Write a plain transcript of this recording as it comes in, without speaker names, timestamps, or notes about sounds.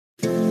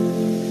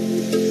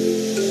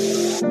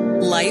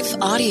Life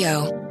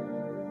Audio.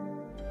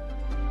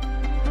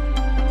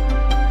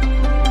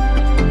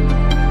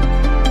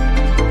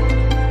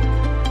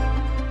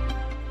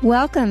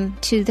 Welcome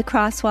to the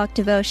Crosswalk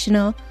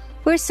Devotional.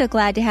 We're so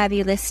glad to have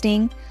you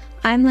listening.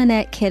 I'm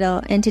Lynette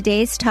Kittle, and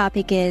today's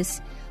topic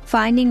is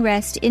Finding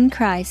Rest in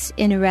Christ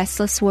in a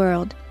Restless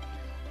World.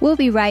 We'll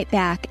be right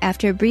back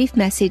after a brief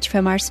message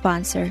from our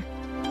sponsor.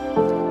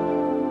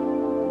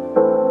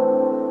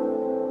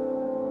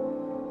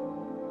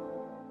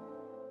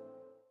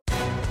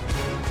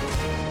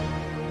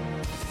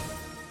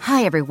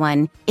 Hi,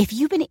 everyone. If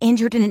you've been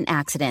injured in an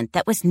accident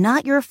that was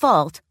not your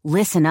fault,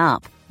 listen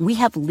up. We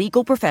have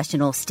legal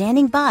professionals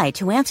standing by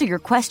to answer your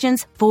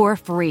questions for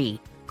free.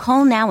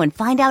 Call now and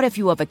find out if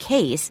you have a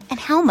case and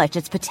how much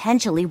it's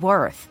potentially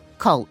worth.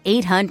 Call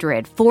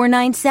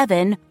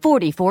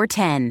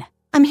 800-497-4410.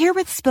 I'm here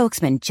with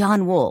spokesman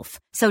John Wolf.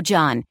 So,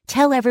 John,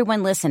 tell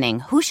everyone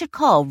listening who should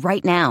call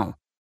right now.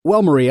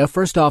 Well, Maria,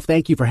 first off,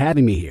 thank you for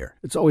having me here.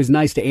 It's always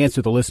nice to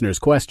answer the listeners'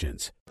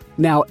 questions.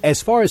 Now,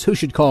 as far as who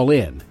should call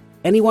in,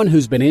 anyone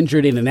who's been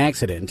injured in an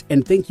accident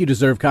and think you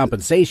deserve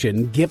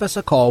compensation, give us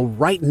a call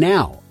right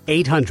now.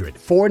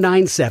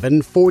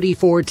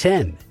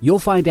 800-497-4410. You'll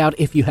find out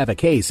if you have a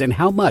case and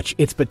how much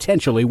it's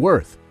potentially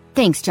worth.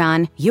 Thanks,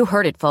 John. You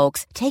heard it,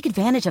 folks. Take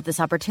advantage of this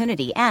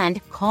opportunity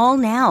and call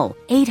now.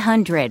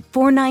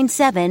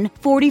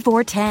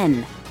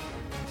 800-497-4410.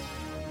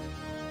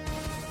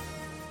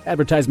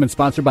 Advertisement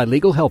sponsored by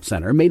Legal Help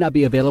Center. May not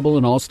be available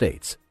in all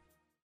states.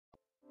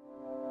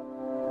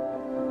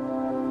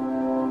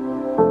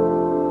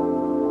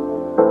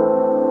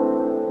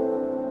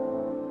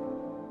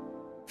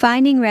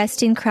 Finding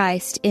Rest in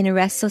Christ in a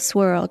Restless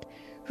World,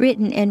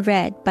 written and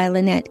read by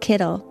Lynette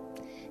Kittle.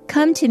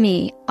 Come to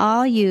me,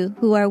 all you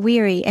who are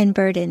weary and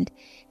burdened,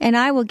 and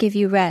I will give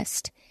you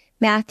rest.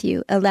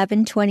 Matthew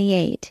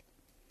 11:28.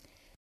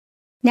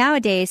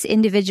 Nowadays,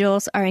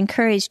 individuals are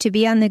encouraged to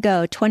be on the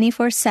go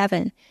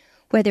 24/7,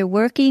 whether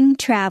working,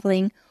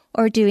 traveling,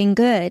 or doing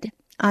good.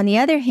 On the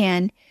other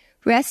hand,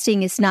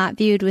 resting is not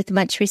viewed with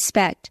much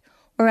respect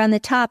or on the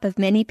top of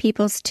many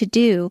people's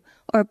to-do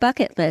or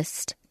bucket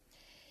list.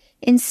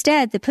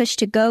 Instead, the push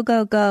to go,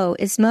 go, go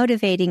is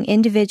motivating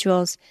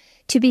individuals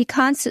to be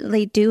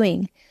constantly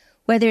doing,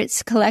 whether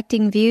it's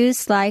collecting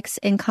views, likes,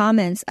 and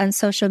comments on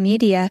social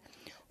media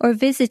or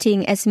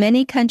visiting as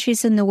many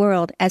countries in the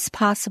world as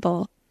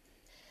possible.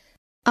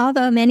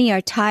 Although many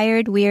are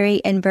tired, weary,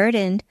 and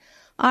burdened,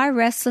 our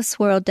restless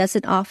world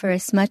doesn't offer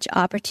us much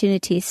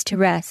opportunities to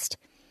rest,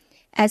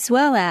 as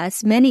well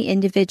as many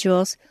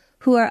individuals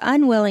who are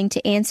unwilling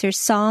to answer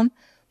Psalm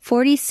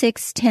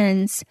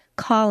 46:10's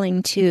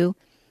calling to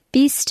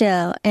be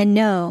still and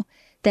know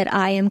that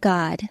I am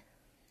God.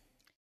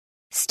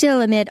 Still,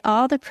 amid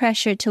all the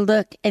pressure to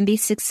look and be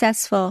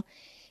successful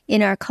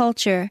in our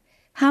culture,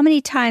 how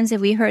many times have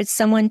we heard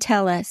someone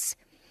tell us,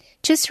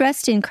 just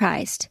rest in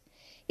Christ?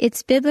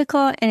 It's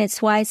biblical and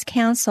it's wise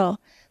counsel,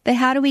 but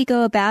how do we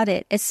go about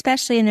it,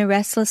 especially in a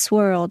restless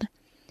world?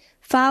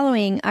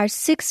 Following are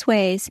 6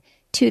 ways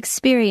to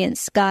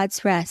experience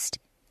God's rest.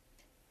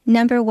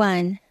 Number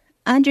 1,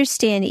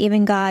 understand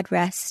even God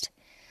rest.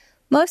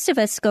 Most of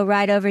us go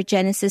right over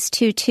Genesis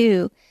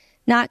 2:2,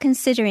 not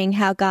considering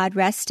how God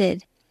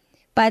rested.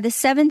 By the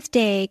 7th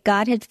day,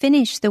 God had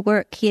finished the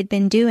work he had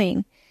been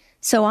doing.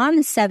 So on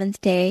the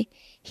 7th day,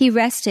 he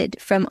rested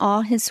from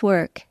all his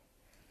work.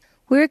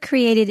 We're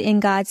created in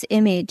God's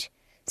image,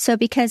 so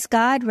because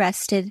God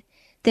rested,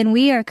 then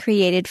we are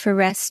created for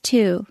rest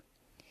too.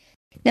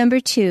 Number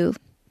 2,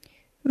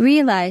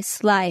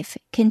 realize life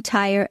can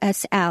tire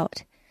us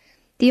out.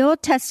 The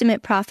Old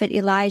Testament prophet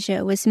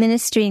Elijah was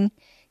ministering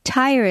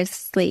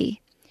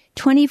tirelessly,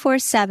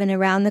 24/7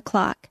 around the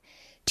clock,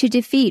 to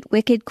defeat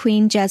wicked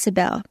Queen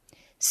Jezebel.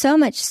 So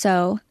much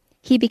so,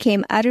 he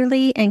became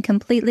utterly and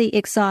completely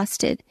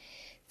exhausted,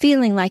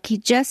 feeling like he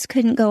just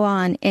couldn't go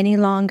on any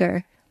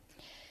longer.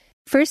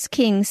 1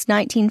 Kings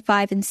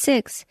 19:5 and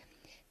 6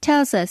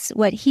 tells us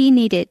what he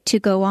needed to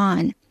go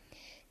on.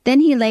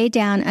 Then he lay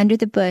down under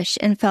the bush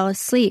and fell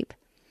asleep.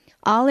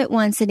 All at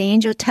once an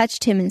angel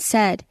touched him and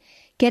said,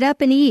 "Get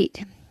up and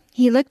eat."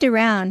 He looked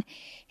around,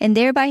 and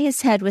there by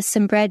his head was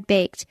some bread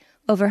baked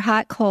over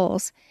hot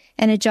coals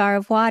and a jar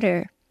of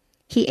water.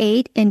 He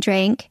ate and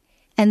drank,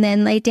 and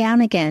then lay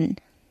down again.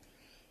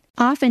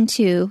 Often,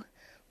 too,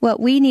 what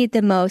we need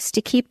the most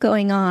to keep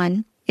going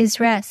on is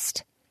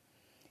rest.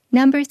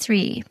 Number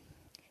 3,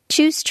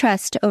 choose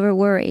trust over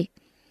worry.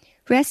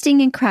 Resting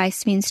in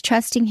Christ means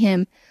trusting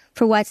Him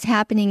for what's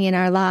happening in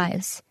our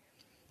lives.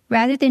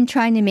 Rather than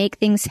trying to make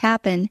things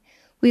happen,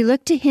 we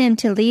look to Him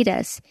to lead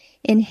us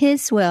in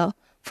His will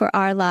for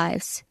our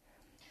lives.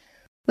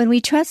 When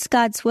we trust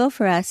God's will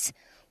for us,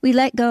 we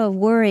let go of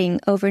worrying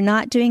over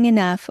not doing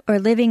enough or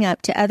living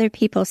up to other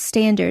people's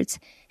standards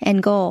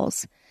and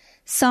goals.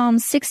 Psalm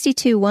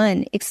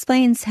 62:1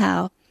 explains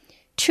how,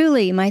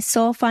 "Truly my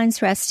soul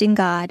finds rest in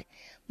God.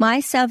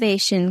 My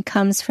salvation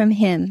comes from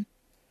Him."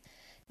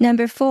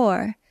 Number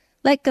 4,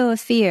 let go of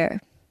fear.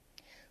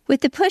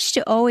 With the push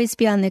to always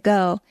be on the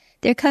go,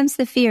 there comes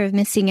the fear of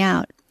missing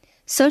out.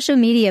 Social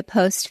media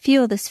posts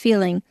fuel this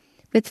feeling,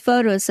 with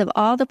photos of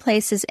all the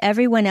places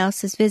everyone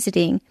else is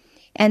visiting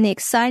and the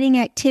exciting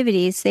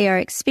activities they are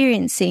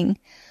experiencing,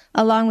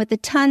 along with the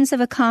tons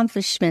of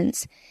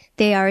accomplishments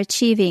they are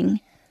achieving.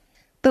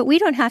 But we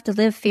don't have to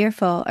live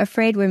fearful,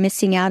 afraid we're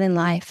missing out in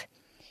life.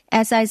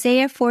 As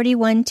Isaiah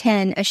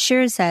 41:10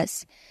 assures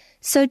us,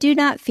 "So do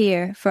not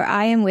fear, for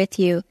I am with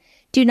you.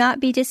 Do not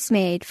be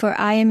dismayed, for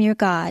I am your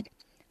God.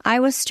 I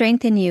will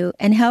strengthen you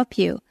and help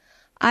you.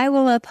 I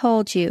will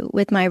uphold you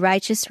with my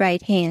righteous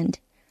right hand."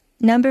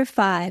 Number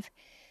 5,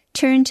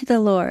 turn to the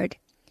Lord.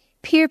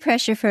 Peer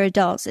pressure for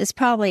adults is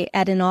probably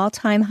at an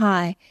all-time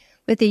high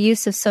with the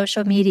use of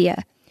social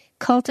media,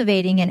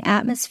 cultivating an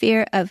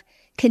atmosphere of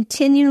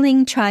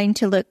continually trying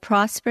to look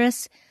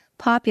prosperous,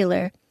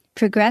 popular,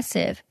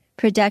 progressive,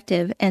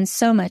 productive, and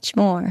so much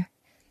more.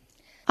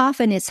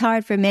 Often it's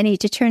hard for many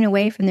to turn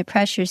away from the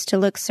pressures to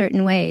look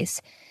certain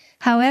ways.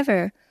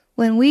 However,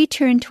 when we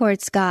turn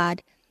towards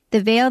God,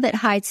 the veil that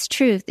hides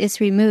truth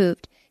is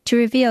removed to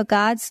reveal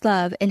God's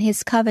love and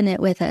His covenant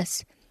with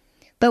us.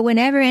 But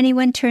whenever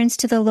anyone turns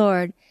to the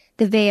Lord,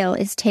 the veil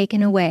is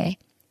taken away.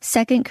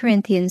 2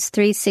 Corinthians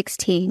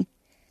 3:16.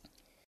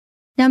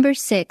 Number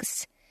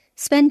 6,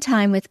 spend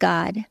time with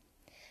God.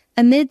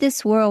 Amid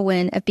this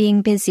whirlwind of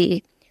being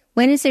busy,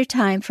 when is there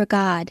time for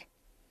God?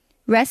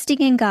 Resting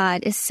in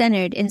God is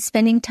centered in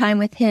spending time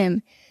with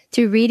Him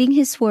through reading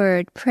His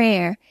Word,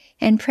 prayer,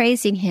 and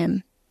praising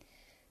Him.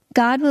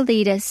 God will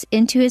lead us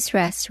into His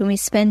rest when we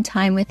spend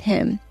time with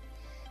Him.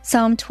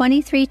 Psalm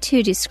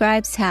 23:2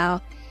 describes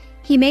how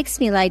He makes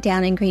me lie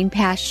down in green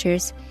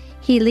pastures.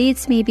 He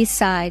leads me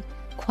beside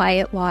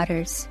quiet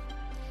waters.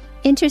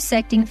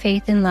 Intersecting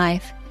faith and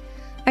life.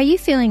 Are you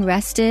feeling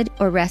rested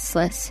or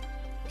restless?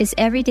 Is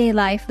everyday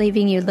life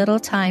leaving you little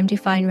time to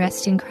find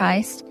rest in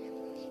Christ?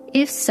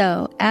 If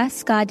so,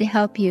 ask God to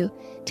help you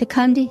to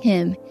come to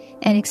Him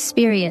and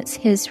experience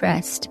His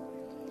rest.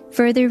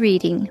 Further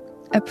reading,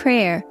 a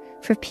prayer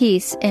for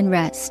peace and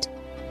rest.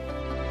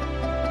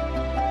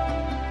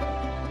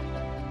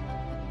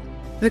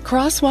 The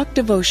Crosswalk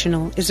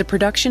Devotional is a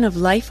production of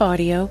Life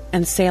Audio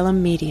and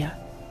Salem Media.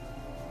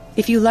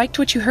 If you liked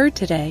what you heard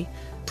today,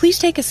 please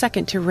take a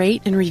second to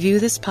rate and review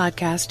this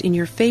podcast in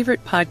your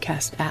favorite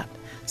podcast app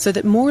so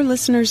that more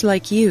listeners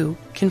like you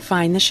can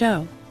find the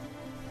show.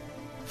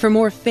 For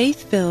more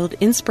faith-filled,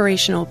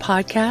 inspirational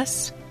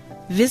podcasts,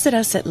 visit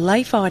us at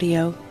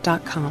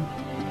lifeaudio.com.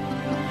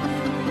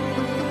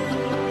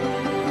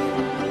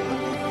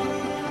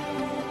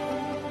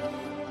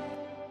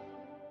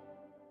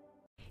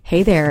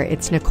 Hey there,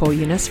 it's Nicole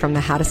Eunice from the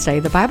How to Study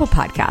the Bible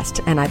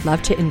podcast, and I'd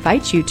love to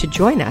invite you to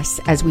join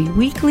us as we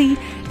weekly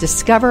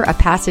discover a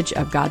passage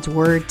of God's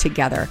Word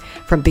together.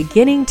 From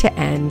beginning to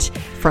end,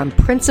 from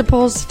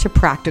principles to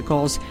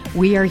practicals,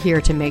 we are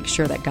here to make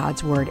sure that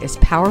God's Word is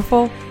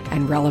powerful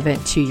and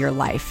relevant to your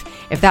life.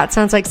 If that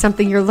sounds like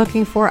something you're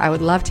looking for, I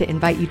would love to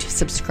invite you to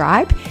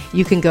subscribe.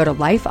 You can go to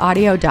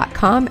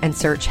lifeaudio.com and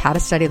search How to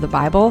Study the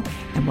Bible,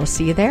 and we'll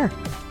see you there.